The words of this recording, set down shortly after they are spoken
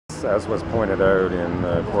as was pointed out in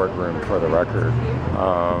the courtroom for the record,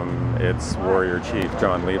 it's Warrior Chief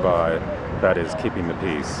John Levi that is keeping the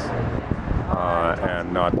peace,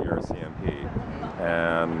 and not the RCMP.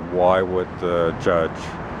 And why would the judge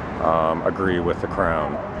agree with the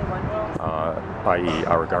Crown, i.e.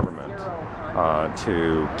 our government,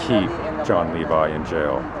 to keep John Levi in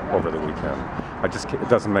jail over the weekend? It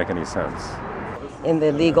doesn't make any sense. In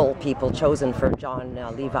the legal people chosen for John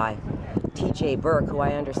Levi, T.J. Burke, who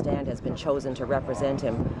I understand has been chosen to represent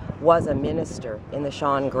him, was a minister in the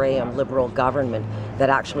Sean Graham Liberal government that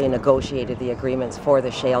actually negotiated the agreements for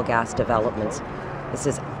the shale gas developments. This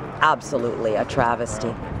is absolutely a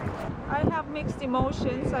travesty. I have mixed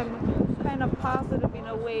emotions. I'm kind of positive in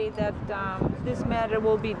a way that this matter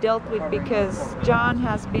will be dealt with, because John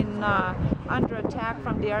has been under attack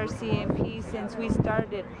from the RCMP since we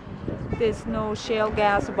started this no shale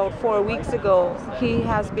gas about 4 weeks ago. He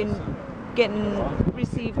has been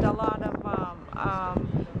received a lot of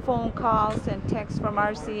phone calls and texts from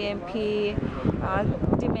RCMP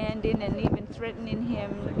demanding and even threatening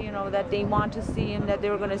him, you know, that they want to see him, that they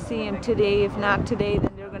were going to see him today. If not today,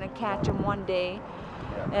 then they're going to catch him one day.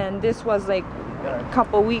 And this was like a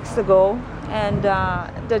couple weeks ago, and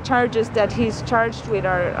the charges that he's charged with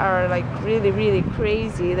are like really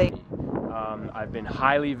crazy. I've been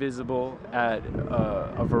highly visible at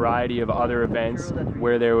a variety of other events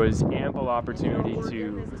where there was ample opportunity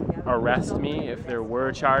to arrest me if there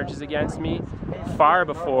were charges against me far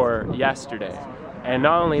before yesterday. And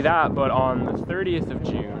not only that, but on the 30th of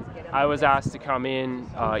June, I was asked to come in.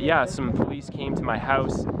 Some police came to my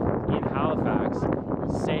house in Halifax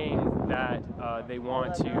saying that they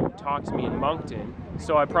want to talk to me in Moncton.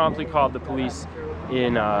 So I promptly called the police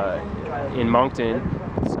in Moncton,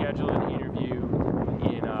 scheduled an interview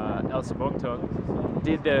in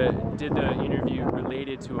did the interview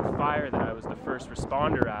related to a fire that I was the first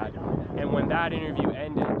responder at, and when that interview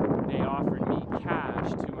ended, they offered me cash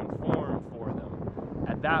to inform for them.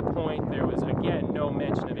 At that point, there was again no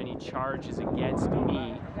mention of any charges against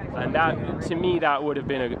me, and that, to me, that would have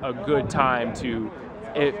been a good time to,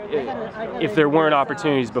 if there weren't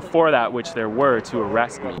opportunities before that, which there were, to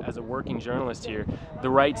arrest me. As a working journalist here, the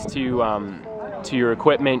rights to your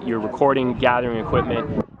equipment, your recording, gathering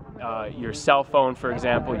equipment, your cell phone, for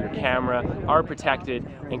example, your camera, are protected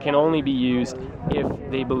and can only be used if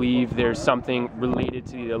they believe there's something related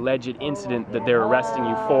to the alleged incident that they're arresting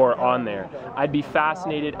you for on there. I'd be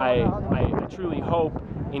fascinated. I truly hope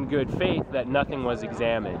in good faith that nothing was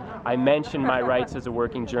examined. I mentioned my rights as a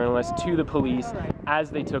working journalist to the police as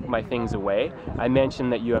they took my things away. I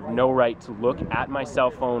mentioned that you have no right to look at my cell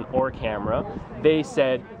phone or camera. They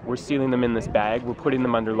said, we're sealing them in this bag, we're putting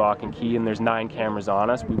them under lock and key, and there's 9 cameras on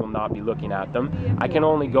us, we will not be looking at them. I can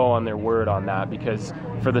only go on their word on that, because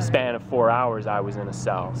for the span of 4 hours I was in a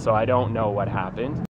cell, so I don't know what happened.